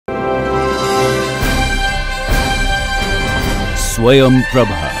Swayam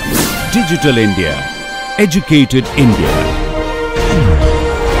Prabha. Digital India. Educated India.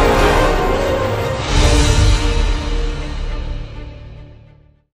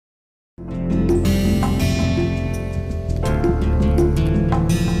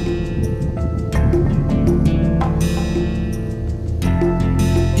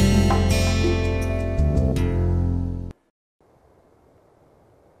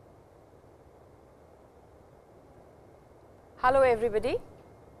 Hello everybody,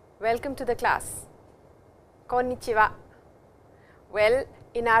 welcome to the class. Konnichiwa. Well,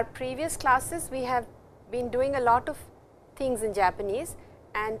 in our previous classes we have been doing a lot of things in Japanese,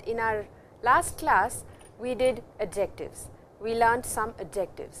 and in our last class we did adjectives. We learned some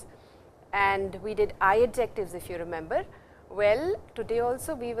adjectives and we did I adjectives, if you remember. Well, today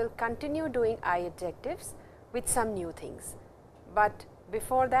also we will continue doing I adjectives with some new things, but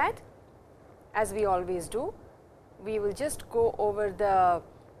before that, as we always do, we will just go over the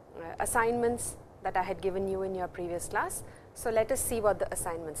assignments that I had given you in your previous class. So, let us see what the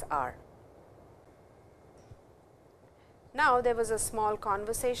assignments are. Now, there was a small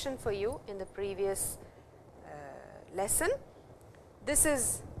conversation for you in the previous lesson. This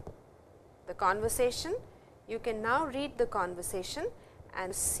is the conversation. You can now read the conversation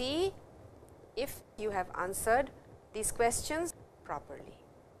and see if you have answered these questions properly.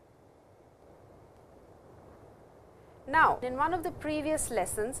 Now, in one of the previous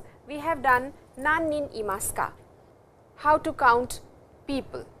lessons, we have done nannin imasu ka, how to count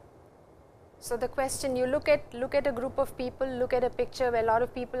people. So, the question, you look at a group of people, look at a picture where a lot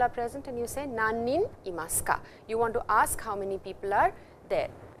of people are present and you say nannin imasu ka. You want to ask how many people are there.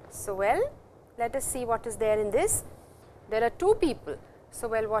 So, well, let us see what is there in this. There are two people. So,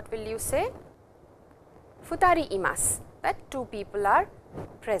 well, what will you say? Futari imasu, that two people are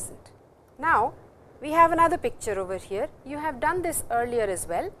present. Now, we have another picture over here. You have done this earlier as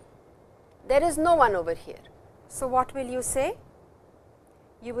well. There is no one over here. So, what will you say?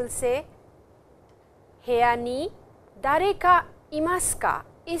 You will say, Heya ni dare ka imasu ka?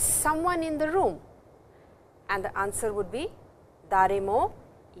 Is someone in the room? And the answer would be dare mo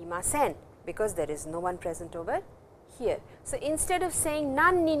imasen, because there is no one present over here. So, instead of saying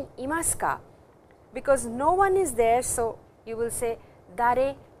nannin imasu ka, because no one is there, so you will say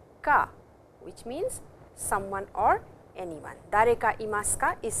dare ka, which means someone or anyone. Dare ka imasu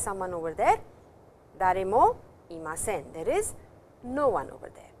ka is someone over there. Dare mo imasen, there is no one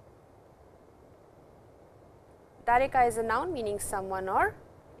over there. Dare ka is a noun meaning someone or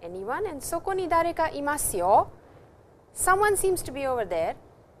anyone, and soko ni dare ka imasu yo, someone seems to be over there,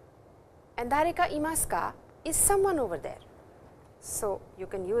 and dare ka imasu ka is someone over there. So, you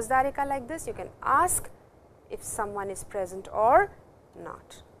can use dare ka like this. You can ask if someone is present or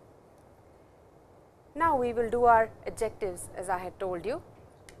not. Now, we will do our adjectives as I had told you.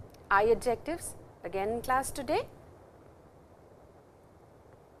 I adjectives again in class today.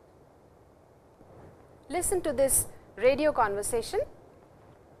 Listen to this radio conversation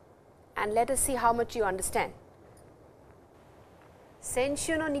and let us see how much you understand.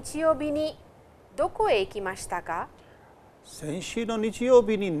 Senshu no nichiyoubi ni doko e ikimashita ka? 先週の日曜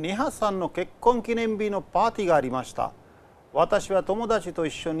日にネハさんの結婚記念日のパーティーがありました。私は友達と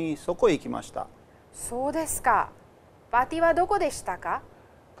一緒にそこへ行きました。そうですか。パーティーはどこでしたか？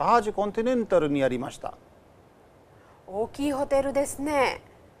タージコンティネンタルにありました。大きいホテルですね。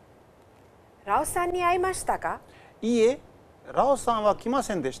ラオさんに会いましたか？いいえ、ラオさんは来ま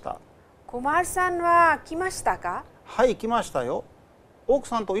せんでした。コマルさんは来ましたか？はい、来ましたよ。奥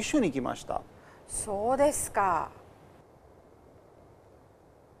さんと一緒に来ました。そうですか。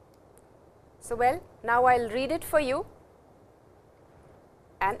So, well, now I will read it for you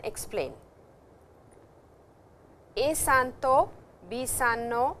and explain. A さんと B さん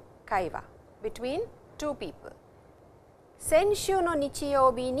の会話 between two people. 先週の日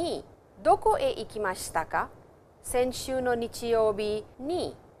曜日にどこへ行きましたか？先週の日曜日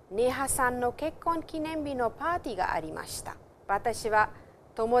にネハさんの結婚記念日のパーティーがありました。私は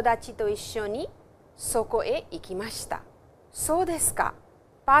友達と一緒にそこへ行きました。そうですか。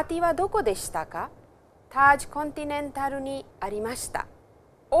パーティーはどこでしたか？タージコンティネンタルにありました。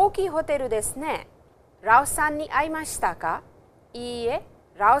大きいホテルですね。ラオさんに会いましたか？いいえ、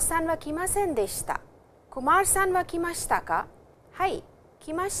ラオさんは来ませんでした。クマルさんは来ましたか？はい、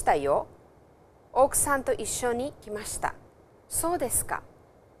来ましたよ。奥さんと一緒に来ました。そうですか。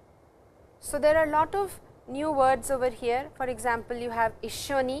So there are a lot of new words over here. For example, you have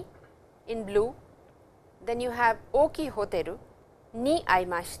ishoni in blue, then you have ookii hoteru, ni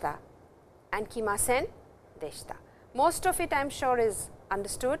aimashita, and kimasen deshita. Most of it I am sure is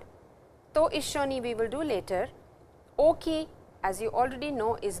understood. To ishoni we will do later. Ookii as you already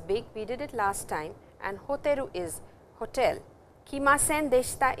know is big, we did it last time, and hoteru is hotel. Kimasen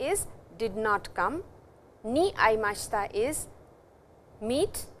deshita is did not come. Ni aimashita is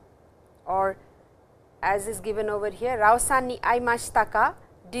meet, or as is given over here, Rao-san ni aimashita ka,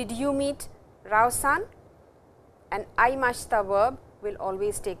 did you meet Rao-san? And aimashita verb will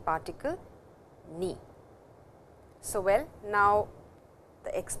always take particle ni. So, well, now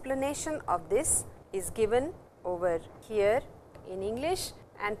the explanation of this is given over here in English,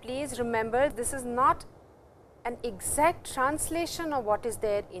 and please remember this is not an exact translation of what is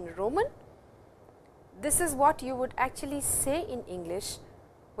there in Roman. This is what you would actually say in English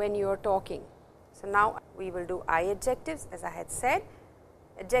when you are talking. So, now we will do I adjectives, as I had said.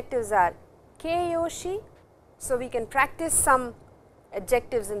 Adjectives are keiyoshi. So, we can practice some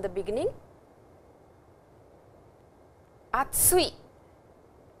adjectives in the beginning. Atsui,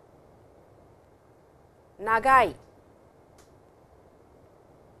 nagai,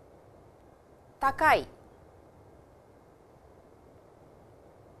 takai,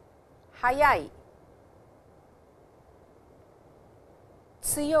 hayai,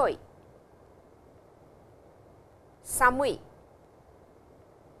 tsuyoi, samui,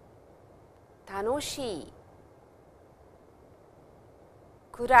 tanoshii,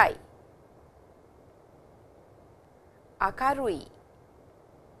 kurai, akarui,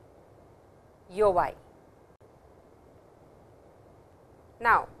 yowai.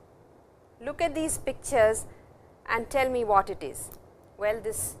 Now, look at these pictures and tell me what it is. Well,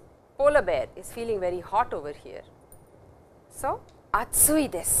 this polar bear is feeling very hot over here. So, atsui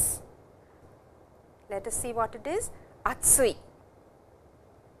desu. Let us see what it is. Atsui.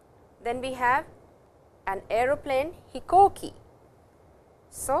 Then we have an aeroplane, hikoki.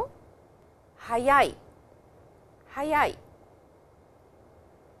 So, hayai, hayai.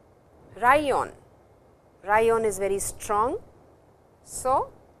 Rayon, rayon is very strong.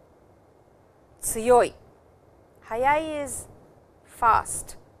 So, tsuyoi. Hayai is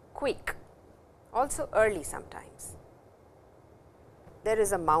fast, quick, also early sometimes. There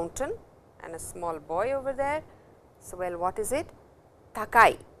is a mountain and a small boy over there. So, well, what is it?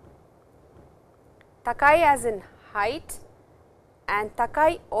 Takai. Takai as in height, and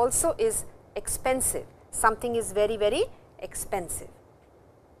takai also is expensive. Something is very, very expensive.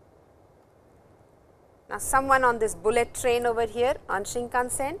 Now, someone on this bullet train over here on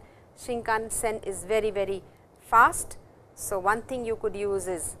Shinkansen, Shinkansen is very, very fast. So, one thing you could use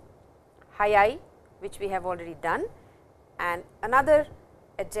is hayai, which we have already done, and another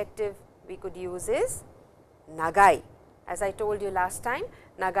adjective we could use is nagai. As I told you last time,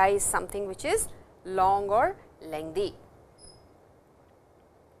 nagai is something which is long or lengthy.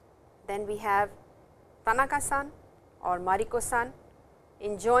 Then we have Tanaka-san or Mariko-san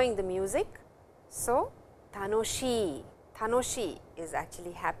enjoying the music. So, tanoshii, tanoshii is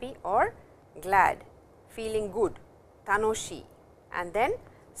actually happy or glad, feeling good, tanoshii. And then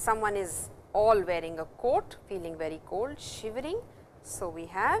someone is all wearing a coat, feeling very cold, shivering. So, we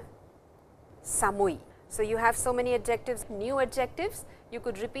have samui. So, you have so many adjectives, new adjectives. You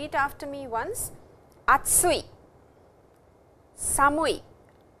could repeat after me once. Atsui, samui,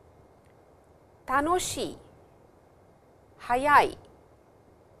 tanoshii, hayai,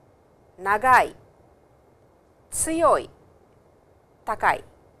 nagai, tsuyoi, takai.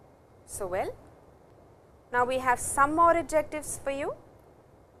 So, well, now we have some more adjectives for you.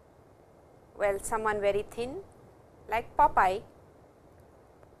 Well, someone very thin like Popeye,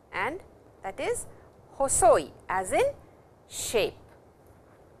 and that is hosoi as in shape,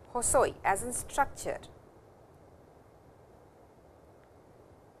 hosoi as in structure.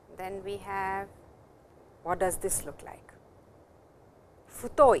 Then we have, what does this look like?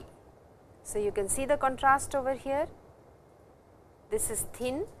 Futoi. So, you can see the contrast over here. This is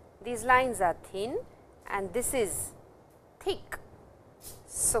thin, these lines are thin, and this is thick.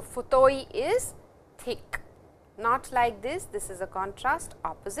 So, futoi is thick, not like this is a contrast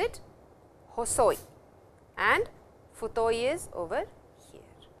opposite hosoi, and futoi is over here.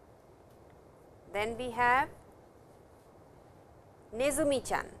 Then we have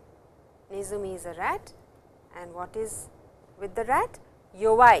Nezumi-chan. Nezumi is a rat, and what is with the rat?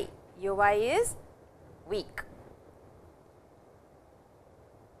 Yowai. Yowai is weak.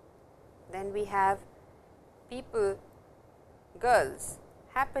 Then we have people, girls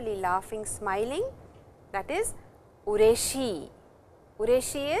happily laughing, smiling, that is ureshi.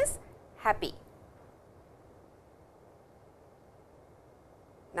 Ureshi is happy.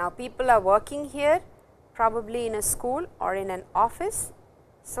 Now, people are working here, probably in a school or in an office.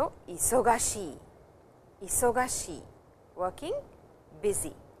 So, isogashi, isogashi, working,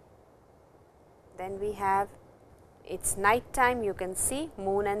 busy. Then we have It is night time, you can see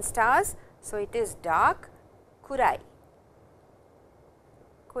moon and stars. So, it is dark, kurai,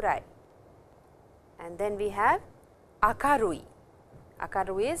 kurai. And then we have akarui.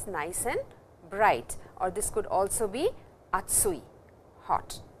 Akarui is nice and bright, or this could also be atsui,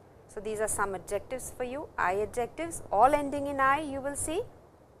 hot. So, these are some adjectives for you, I adjectives, all ending in I, you will see.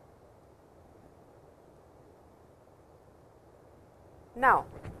 Now,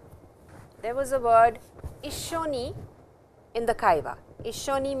 there was a word ishoni in the kaiwa.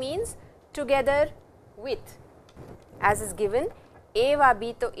 Ishoni means together with, as is given, A wa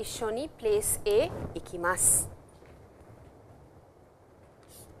B to ishoni place A ikimasu.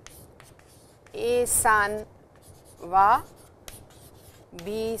 A san wa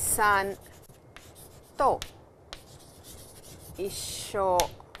B san to issho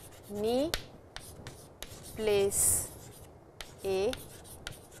ni place A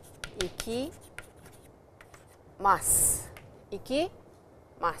ikimasu.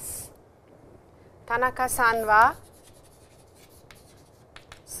 Ikimasu. Tanaka san wa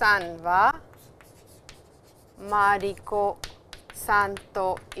Mariko san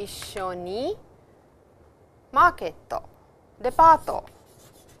to issho ni market, departo.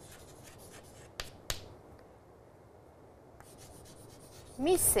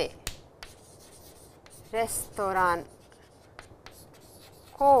 Mise, restaurant,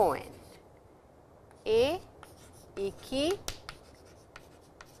 koen, e ikimasu.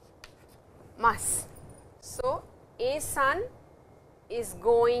 So, A san is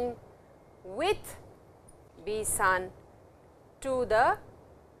going with B san to the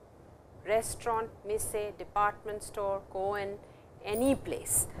restaurant, mise, department store, koen, any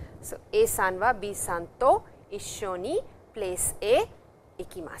place. So, A san wa B san to issho ni place A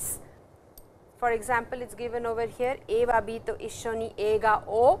ikimasu. For example, it is given over here, A wa B to issho ni eiga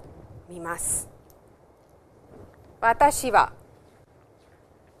o mimasu. Watashi wa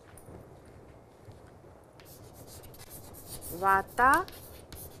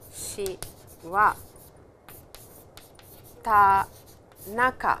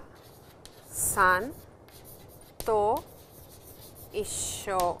Tanaka san to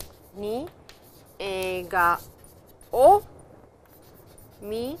issho ni eiga o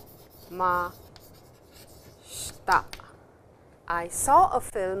mimashita. I saw a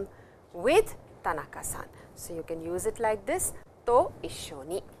film with Tanaka san. So, you can use it like this, to issho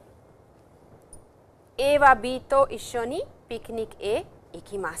ni. A wa B to issho ni picnic A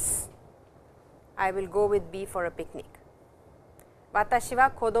ikimasu. I will go with B for a picnic. Watashi wa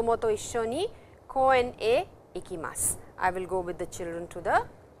kodomo to issho ni koen A ikimasu. I will go with the children to the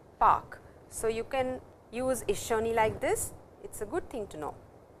park. So, you can use issho ni like this. It is a good thing to know.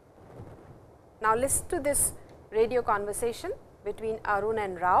 Now, listen to this radio conversation between Arun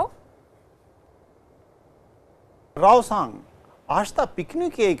and Rao. Rao san, 明日ピクニ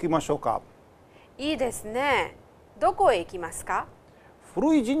ックへ行きましょうか。いいですね。どこへ行きますか？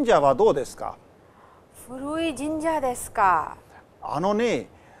古い神社はどうですか？古い神社ですか。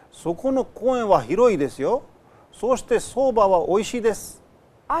そこの公園は広いですよ。そして相場は美味しいです。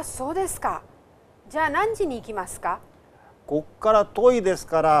あ、そうですか。じゃあ何時に行きますか？ここから遠いです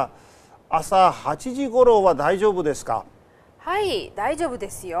から朝8時頃は大丈夫ですか？はい、大丈夫で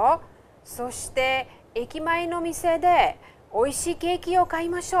すよ。そして駅前の店で美味しいケーキを買い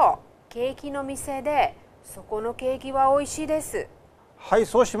ましょう。ケーキの店でそこのケーキは美味しいです。はい、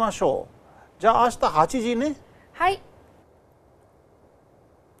そうしましょう。じゃあ明日8時ね。はい。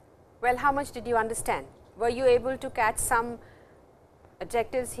Well, how much did you understand? Were you able to catch some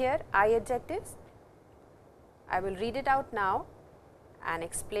adjectives here, I adjectives? I will read it out now and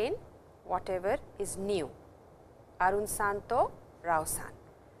explain whatever is new. Arun-san to Rao-san.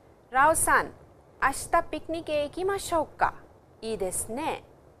 Rao-san, 明日ピクニックへ行きましょうか。いいですね。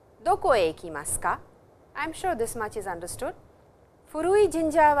どこへ行きますか？ I'm sure this much is understood. 古い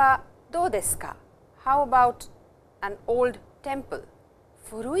神社はどうですか？ How about an old temple?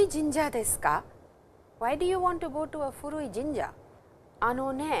 古い神社ですか？ Why do you want to go to a 古い神社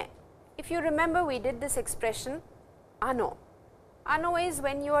？if you remember, we did this expression, ano. Ano is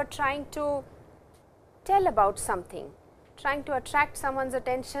when you are trying to tell about something, trying to attract someone's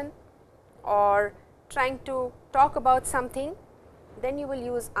attention or trying to talk about something, then you will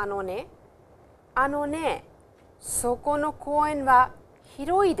use anone. Anone, soko no koen wa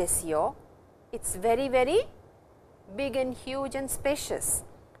hiroi desu yo. It's very, very big and huge and spacious.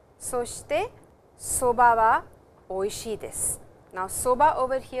 Soshite, soba wa oishii desu. Now, soba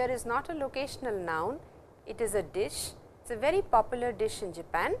over here is not a locational noun, it is a dish. It is a very popular dish in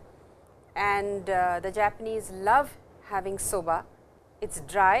Japan, and the Japanese love having soba. It is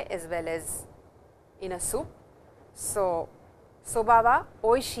dry as well as in a soup. So, soba wa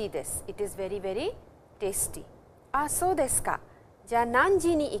oishii desu. It is very, very tasty. Ah, so desu ka. Ja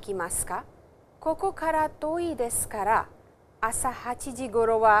nanji ni ikimasu ka? Koko kara toi desu kara, asa 8 ji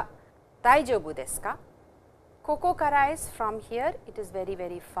goro wa daijoubu desu ka? Koko kara is from here, it is very,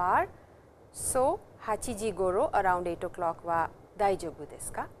 very far. So, 8 ji goro, around 8 o'clock wa daijoubu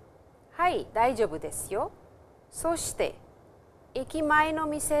desu ka? Hai, daijoubu desu yo. Soshite, ekimae no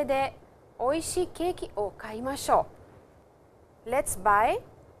mise de oishii keiki o kaimashou. Let's buy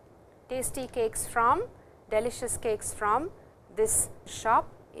tasty cakes from, delicious cakes from this shop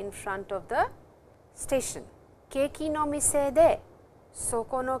in front of the station. Keiki no mise de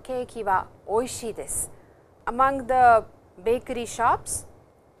soko no keiki wa oishii desu. Among the bakery shops,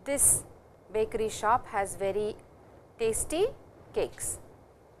 this bakery shop has very tasty cakes.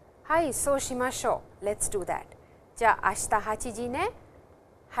 Hai, so shimashou. Let's do that. Ja, ashita 8 ji ne?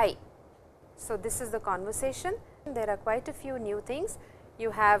 Hai. So, this is the conversation. There are quite a few new things. You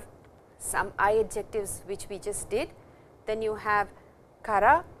have some I adjectives which we just did. Then you have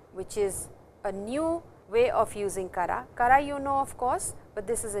kara, which is a new way of using kara. Kara you know of course, but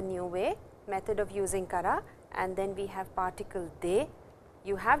this is a new way, method of using kara. And then we have particle de.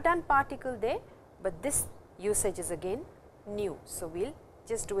 You have done particle de, but this usage is again new. So, we will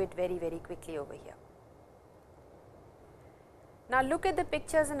just do it very, very quickly over here. Now, look at the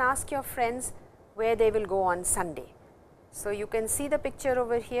pictures and ask your friends where they will go on Sunday. So, you can see the picture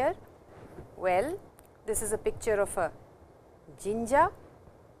over here. Well, this is a picture of a jinja,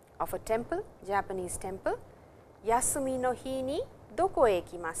 of a temple, Japanese temple. Yasumi no hi ni doko e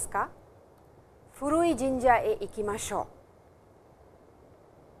ikimasu ka? Furui jinja e ikimashou.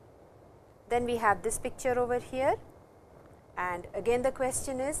 Then we have this picture over here, and again the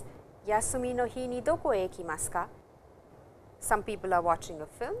question is Yasumi no hi ni doko e ikimasu ka? Some people are watching a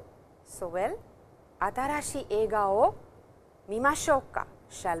film. So, well, atarashi eiga o mimashou ka?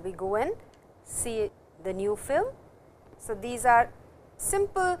 Shall we go and see the new film? So, these are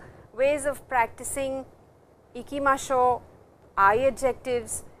simple ways of practicing ikimashou, I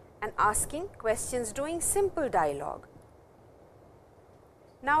adjectives and asking questions, doing simple dialogue.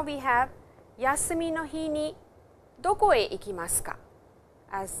 Now, we have Yasumi no hi ni doko e ikimasu ka?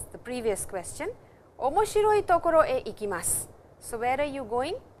 As the previous question, omoshiroi tokoro e ikimasu. So, where are you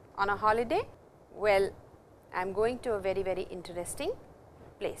going on a holiday? Well, I am going to a very, very interesting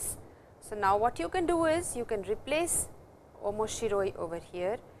place. So, now what you can do is you can replace omoshiroi over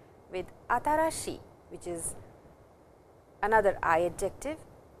here with atarashi, which is another I adjective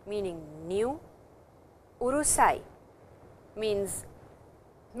meaning new. Urusai means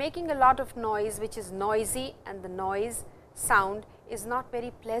making a lot of noise, which is noisy, and the noise sound is not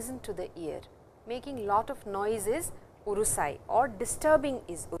very pleasant to the ear. Making lot of noise is urusai, or disturbing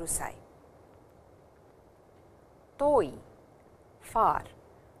is urusai. Toi, far.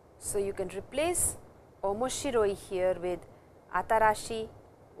 So, you can replace omoshiroi here with atarashi,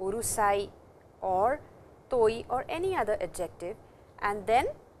 urusai or toi or any other adjective, and then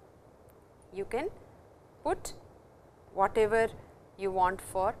you can put whatever you want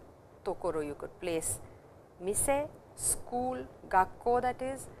for tokoro. You could place mise, school, gakko, that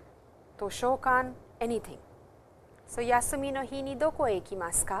is, toshokan, anything. So, Yasumi no hi ni doko e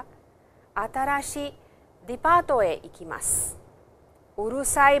ikimasu ka? Atarashi departo e ikimasu.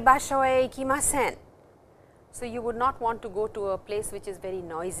 Urusai basho e ikimasen. So, you would not want to go to a place which is very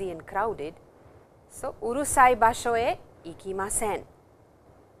noisy and crowded. So, urusai basho e ikimasen.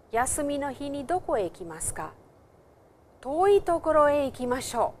 Yasumi no hi ni doko e ikimasu ka? Toi tokoro e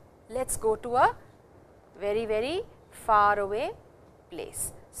ikimashou. Let's go to a very, very far away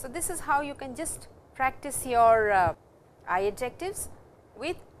place. So, this is how you can just practice your I adjectives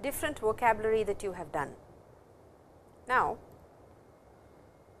with different vocabulary that you have done. Now,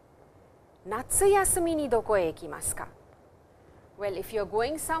 natsu yasumi ni doko e ikimasu ka? Well, if you are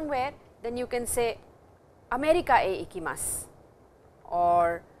going somewhere, then you can say America e ikimasu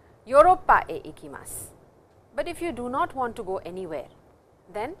or Europa e ikimasu. But if you do not want to go anywhere,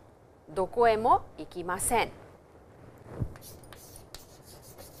 then doko e mo ikimasen.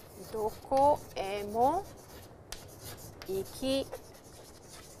 Doko e mo ikimasen.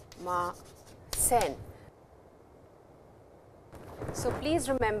 So, please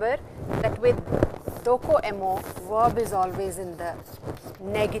remember that with doko e mo, verb is always in the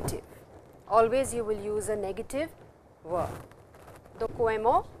negative. Always you will use a negative verb. Doko e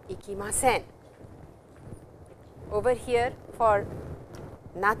mo ikimasen. Over here for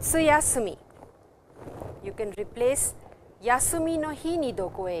natsu yasumi, you can replace yasumi no hi ni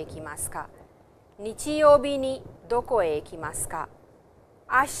doko e ikimasu ka? Nichiyoubi ni doko e ikimasu ka?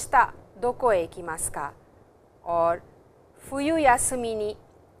 Ashita doko e ikimasu ka? or fuyu yasumi ni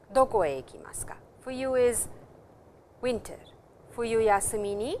doko e ikimasu ka? Fuyu is winter. Fuyu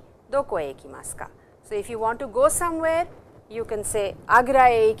yasumi ni doko e ikimasu ka? So, if you want to go somewhere, you can say Agra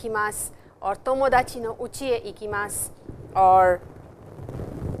e ikimasu or tomodachi no uchi e ikimasu or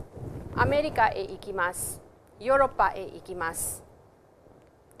America e ikimasu, Europa e ikimasu,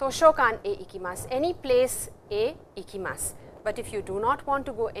 Toshokan e ikimasu, any place e ikimasu. But if you do not want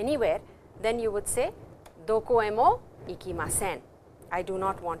to go anywhere, then you would say doko e mo ikimasen. I do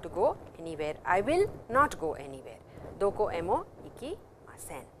not want to go anywhere. I will not go anywhere. Doko e mo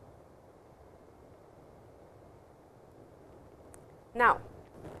ikimasen. Now,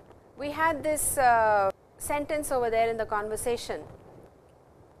 we had this sentence over there in the conversation.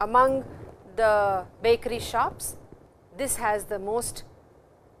 Among the bakery shops, this has the most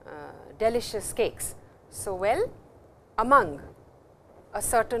delicious cakes. So, well, among a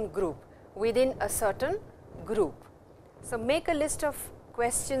certain group, within a certain group. So, make a list of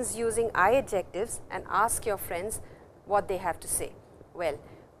questions using I adjectives and ask your friends what they have to say. Well,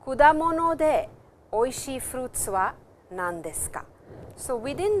 kudamono de oishii fruits wa nan desu ka? So,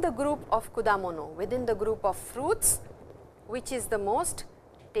 within the group of kudamono, within the group of fruits, which is the most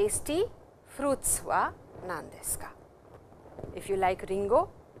tasty fruits wa nan desu ka? If you like ringo,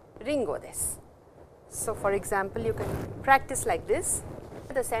 ringo desu. So, for example, you can practice like this.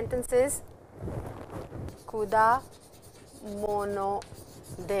 The sentence is kudamono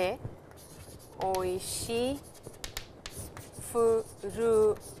de oishii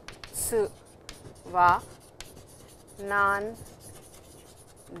fruits wa nan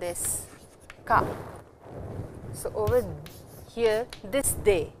desu ka? So, over here this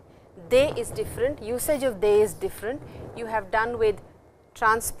de is different, usage of de is different. You have done with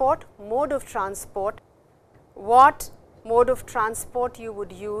transport, mode of transport, what mode of transport you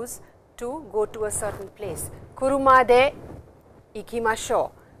would use to go to a certain place. Kuruma de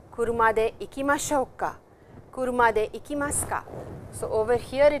ikimashou, kuruma de ikimashou ka, kuruma de ikimasu ka. So, over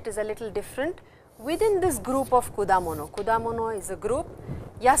here it is a little different. Within this group of kudamono, kudamono is a group.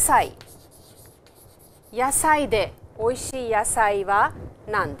 Yasai, yasai de oishii yasai wa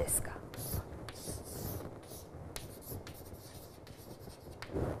nan desu ka?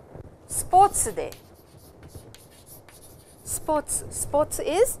 Sports de, sports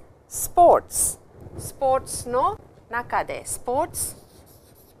is sports, sports no naka de, sports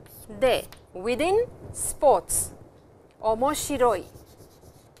de, within sports, omoshiroi,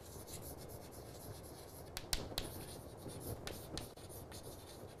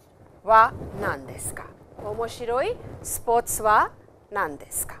 wa nan desu ka? Omoshiroi sports wa nan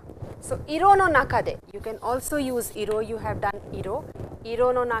desu ka? So, iro no naka de, you can also use iro, you have done iro.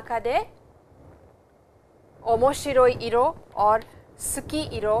 Iro no naka de omoshiroi iro or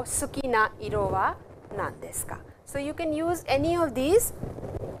suki iro, suki na iro wa nan desu ka? So, you can use any of these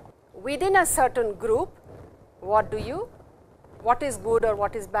within a certain group. What is good or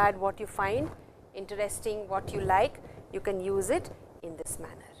what is bad, what you find interesting, what you like, you can use it in this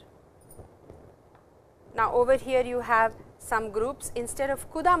manner. Now, over here you have some groups. Instead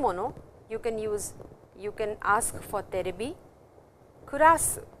of kudamono, you can ask for terebi,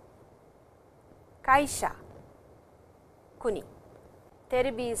 kurasu, kaisha, kuni.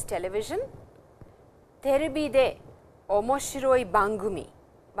 Terebi is television. Terebi de omoshiroi bangumi.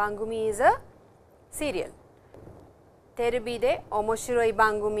 Bangumi is a serial. Terebi de omoshiroi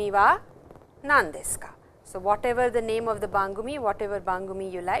bangumi wa nan desu ka? So, whatever the name of the bangumi, whatever bangumi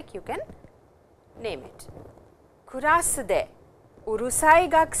you like, you can name it. Kurasu de urusai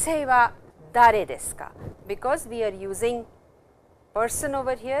gakusei wa dare desu ka? Because we are using person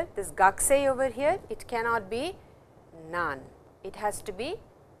over here, this gakusei over here, it cannot be nan, it has to be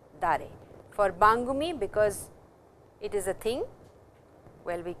dare. For bangumi, because it is a thing,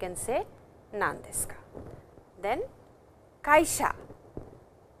 well, we can say nan desu ka? Then kaisha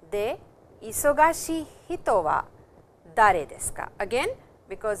de isogashi hito wa dare desu ka? Again,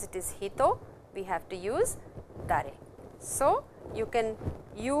 because it is hito, we have to use dare. So, you can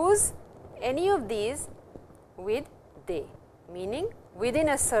use any of these with de, meaning within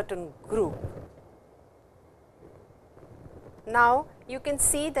a certain group. Now, you can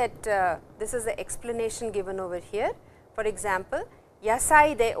see that this is the explanation given over here. For example,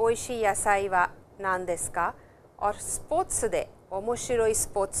 yasai de oishii yasai wa nan desu ka? Or sports de omoshiroi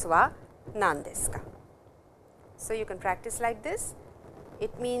sports wa nan desu ka? So, you can practice like this.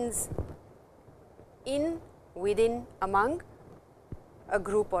 It means in, within, among a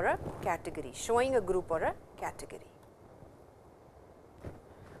group or a category, showing a group or a category.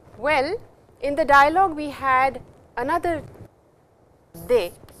 Well, in the dialogue we had another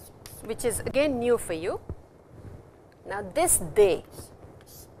de, which is again new for you. Now, this de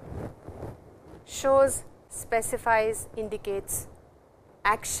shows, specifies, indicates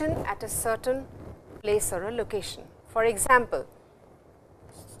action at a certain place or a location. For example,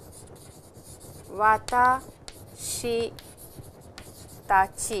 watashi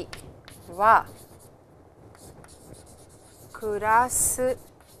tachi wa kurasu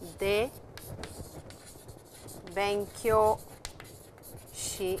de benkyou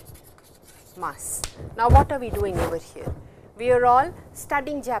shimasu. Now, what are we doing over here? We are all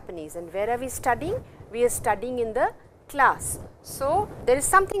studying Japanese, and where are we studying? We are studying in the class. So, there is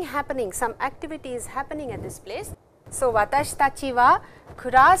something happening, some activity is happening at this place. So, watashi tachi wa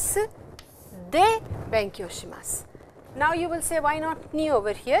kurasu de benkyou shimasu. Now, you will say, why not ni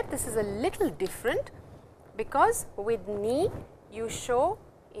over here? This is a little different, because with ni you show,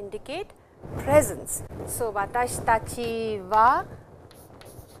 indicate presence. So, watashi tachi wa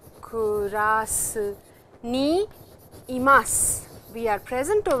kurasu ni imasu. We are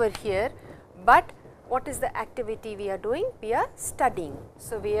present over here, but what is the activity we are doing? We are studying.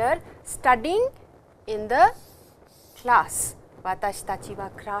 So, we are studying in the class. Watashi tachi wa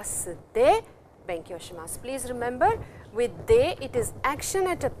kurasu de benkyou shimasu. Please remember, with de it is action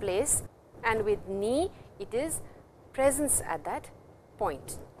at a place, and with ni it is presence at that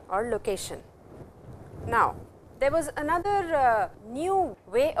point or location. Now, there was another new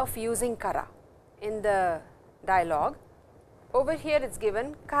way of using kara in the dialogue. Over here it is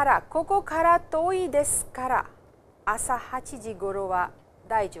given kara, koko kara toi desu kara, asa 8 ji goro wa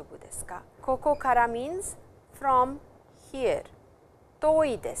daijoubu desu ka? Koko kara means from here,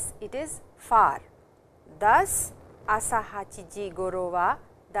 toi desu, it is far. Thus, asa 8 ji goro wa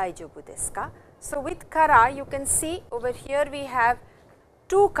daijoubu desu ka? So, with kara you can see over here we have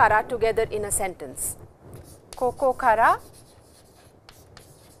two kara together in a sentence. Koko kara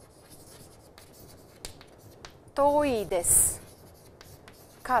toi desu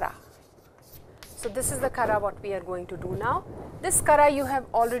kara. So, this is the kara what we are going to do now. This kara you have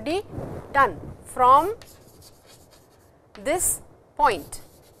already done from this point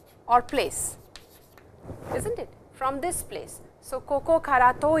or place, isn't it? From this place. So, koko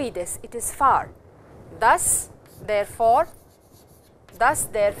kara toi desu, it is far. Thus, therefore,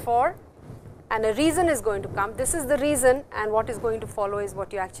 and a reason is going to come. This is the reason, and what is going to follow is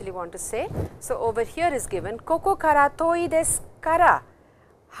what you actually want to say. So, over here is given koko kara toi desu kara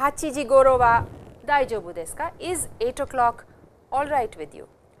 8 ji goro wa daijoubu desu ka? Is 8 o'clock all right with you?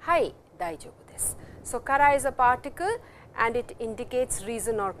 Hai, daijoubu desu. So, kara is a particle and it indicates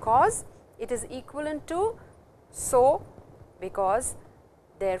reason or cause. It is equivalent to so, because,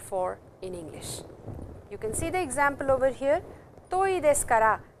 therefore in English. You can see the example over here. Toi desu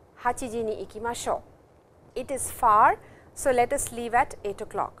kara 8 ji ni ikimashou. It is far, so let us leave at 8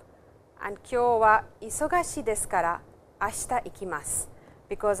 o'clock. And kyou wa isogashi desu kara ashita ikimasu.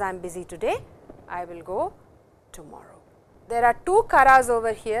 Because I am busy today, I will go tomorrow. There are two karas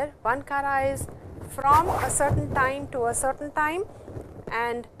over here. One kara is from a certain time to a certain time,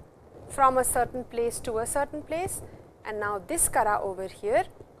 and from a certain place to a certain place, and now this kara over here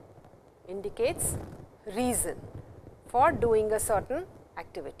indicates reason for doing a certain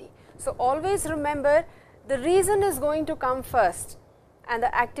activity. So, always remember, the reason is going to come first and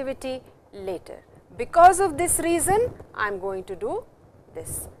the activity later. Because of this reason, I am going to do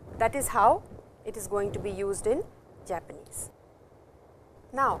this. That is how it is going to be used in Japanese.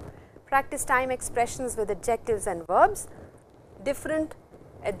 Now, practice time expressions with adjectives and verbs. Different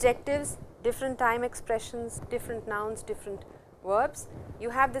adjectives, different time expressions, different nouns, different verbs. You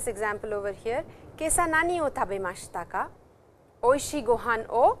have this example over here. Keisa nani o tabemashita ka? Oishii gohan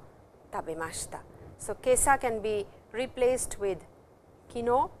o tabemashita. So, keisa can be replaced with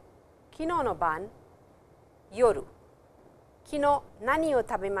kino, kino no ban, yoru. Kino nani o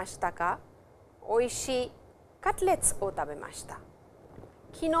tabemashita ka? Oishii cutlets o tabemashita.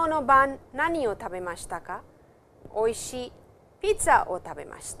 Kino no ban nani o tabemashita ka? Oishii pizza o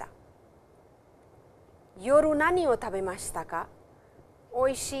tabemashita. Yoru nani o tabemashita ka?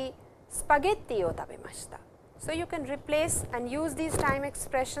 Oishii spaghetti o tabemashita. So, you can replace and use these time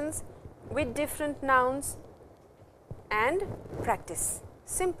expressions with different nouns and practice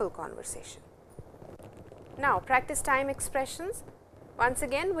simple conversation. Now, practice time expressions once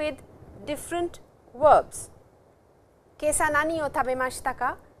again with different verbs. Keisa nani o tabemashita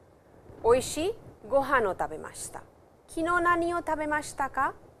ka? Oishii gohan o tabemashita. Kino nani o tabemashita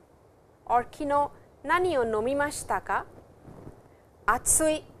ka? Or kino nani o nomimashita ka?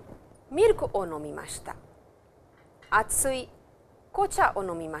 Atsui milk o nomimashita. Atsui kocha o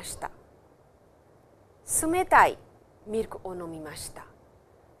nomimashita. Sumetai milk o nomimashita.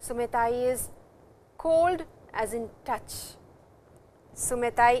 Sumetai is cold as in touch.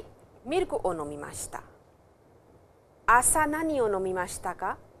 Sumetai milk o nomimashita. Asa nani o nomimashita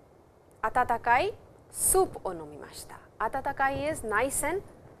ka? Atatakai soup o nomimashita. Atatakai is nice and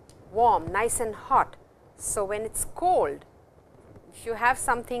warm, nice and hot. So, when it is cold, if you have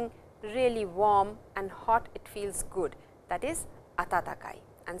something really warm and hot, it feels good. That is atatakai.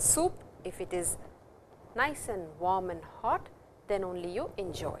 And soup, if it is nice and warm and hot, then only you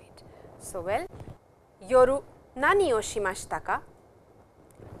enjoy it. So, well, yoru nani o shimashita ka?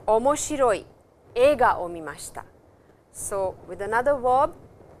 Omoshiroi eiga o mimashita. So, with another verb,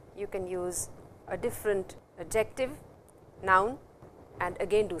 you can use a different adjective, noun, and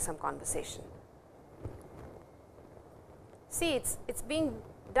again do some conversation. See, it's being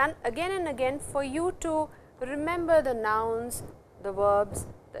done again and again for you to remember the nouns, the verbs,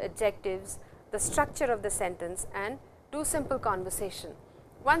 the adjectives, the structure of the sentence, and do simple conversation.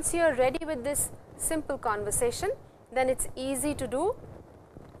 Once you are ready with this simple conversation, then it is easy to do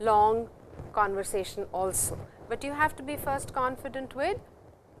long conversation also. But you have to be first confident with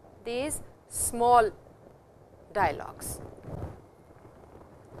these small dialogues.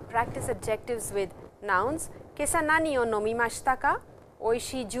 Practice adjectives with nouns. Kesa nani o nomimashita ka?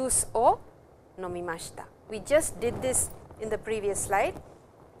 Oishii juice o nomimashita. We just did this in the previous slide.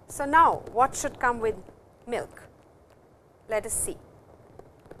 So, now what should come with milk? Let us see.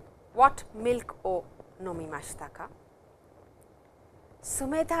 What milk o nomimashita ka?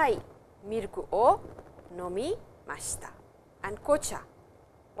 Sumetai milk o nomimashita. And kocha.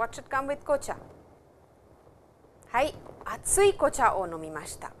 What should come with kocha? Hai, atsui kocha o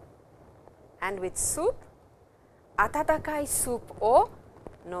nomimashita. And with soup, atatakai soup o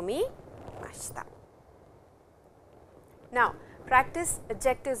nomimashita. Now, practice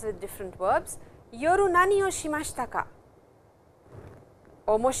adjectives with different verbs. Yoru nani o shimashita ka?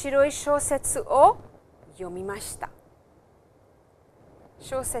 Omoshiroi shousetsu o yomimashita.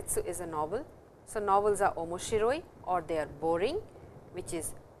 Shousetsu is a novel. So, novels are omoshiroi or they are boring, which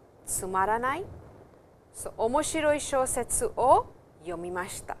is tsumaranai. So, omoshiroi shousetsu o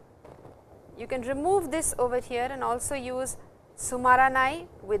yomimashita. You can remove this over here and also use tsumaranai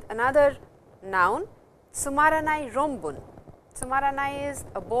with another noun, tsumaranai rombun. Tsumaranai is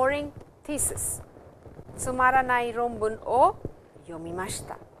a boring thesis. Tsumaranai rombun o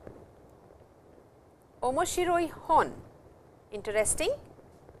yomimashita. Omoshiroi hon, interesting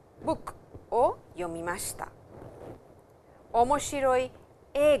book o yomimashita. Omoshiroi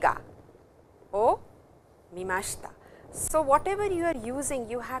eiga o mimashita. So, whatever you are using,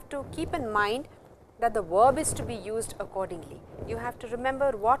 you have to keep in mind that the verb is to be used accordingly. You have to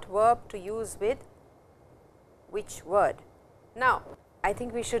remember what verb to use with which word. Now, I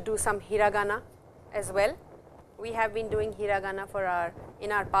think we should do some hiragana as well. We have been doing hiragana for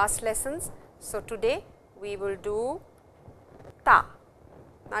in our past lessons. So, today we will do ta.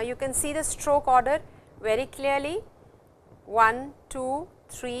 Now, you can see the stroke order very clearly, 1, 2,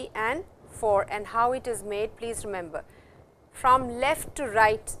 3 and 4, and how it is made. Please remember, from left to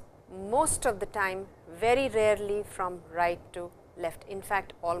right most of the time, very rarely from right to left, in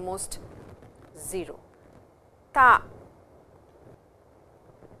fact almost 0. Ta,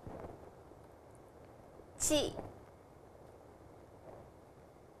 chi,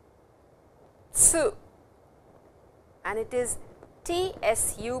 tsu, and it is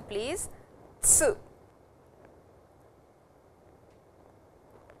TSU, please, tsu.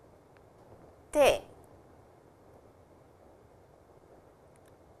 Te,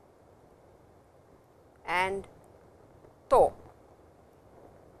 and to.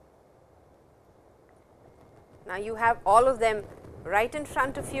 Now, you have all of them right in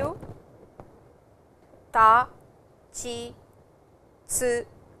front of you, ta, chi, tsu,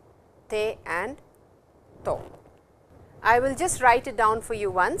 te and to. I will just write it down for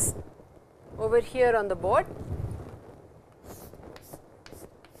you once over here on the board.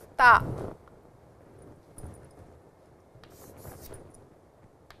 Ta,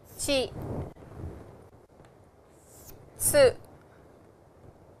 chi, tsu,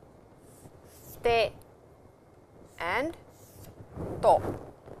 te and to.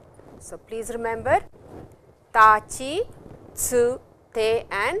 So, please remember ta, chi, tsu, te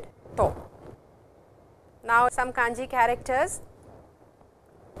and to. Now, some kanji characters.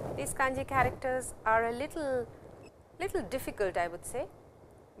 These kanji characters are a little difficult, I would say,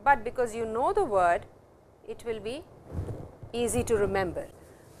 but because you know the word, it will be easy to remember.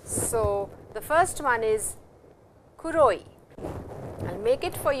 So, the first one is kuroi. I will make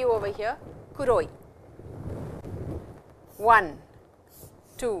it for you over here, kuroi. 1,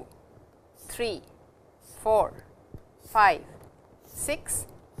 2, 3, 4, 5, 6,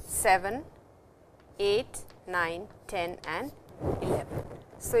 7, 8, 9, 10 and 11.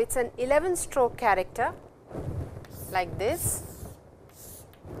 So, it is an 11 stroke character like this,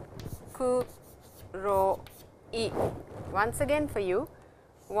 kuroi. Once again for you,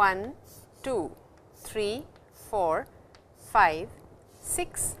 1, 2, 3, 4, 5,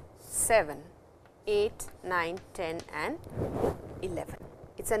 6, 7, 8, 9, 10 and 11.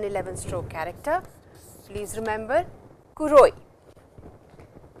 It is an 11 stroke character. Please remember kuroi.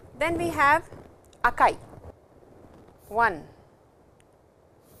 Then we have akai. 1,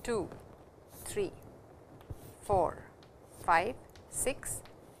 2, 3, 4, 5, 6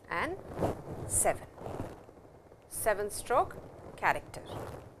 and 7. 7 stroke character.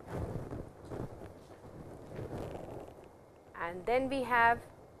 And then we have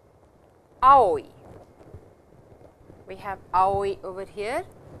aoi. We have aoi over here.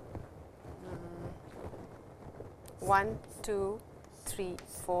 1, 2, 3,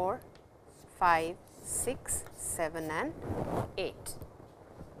 4, 5, 6, 7 and 8.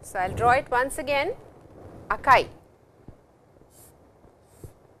 So, I will draw it once again, akai.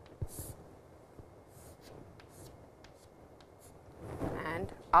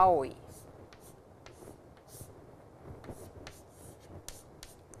 And aoi.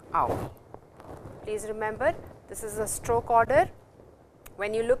 Aoi. Please remember, this is a stroke order.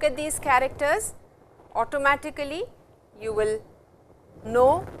 When you look at these characters, automatically you will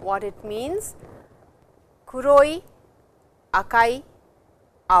know what it means: kuroi, akai,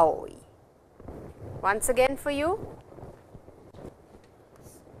 aoi. Once again for you,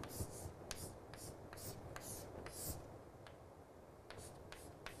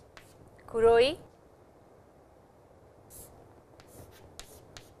 kuroi,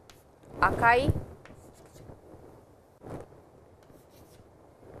 akai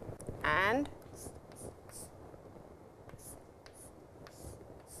and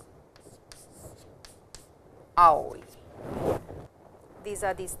aoi. These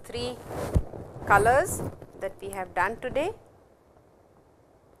are these 3 colors that we have done today.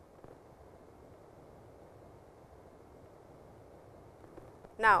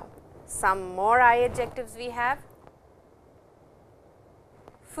 Now, some more I adjectives we have: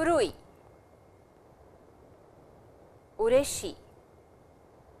 furui, ureshii,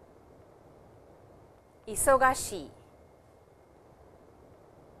 isogashii,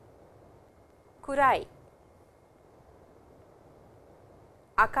 kurai,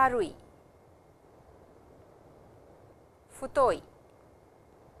 akarui, futoi,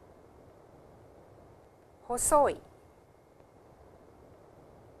 hosoi,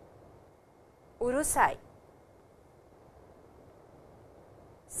 urusai,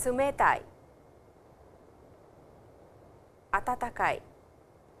 sumetai, atatakai,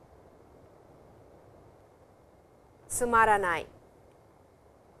 sumaranai,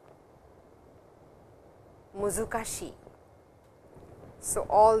 muzukashii. So,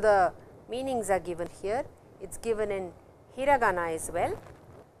 all the meanings are given here. It is given in hiragana as well.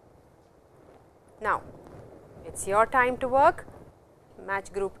 Now, it is your time to work.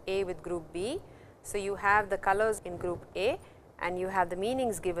 Match group A with group B. So, you have the colors in group A and you have the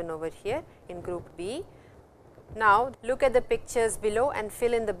meanings given over here in group B. Now, look at the pictures below and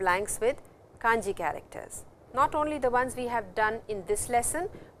fill in the blanks with kanji characters. Not only the ones we have done in this lesson,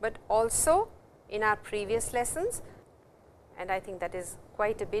 but also in our previous lessons, and I think that is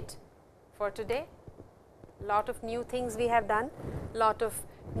quite a bit for today. Lot of new things we have done, lot of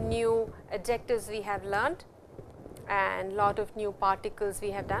new adjectives we have learnt and lot of new particles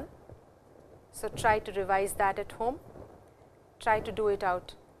we have done. So, try to revise that at home, try to do it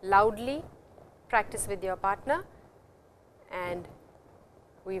out loudly, practice with your partner, and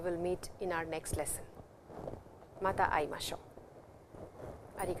we will meet in our next lesson. Mata aimashou.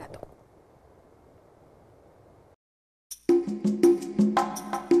 Arigatou.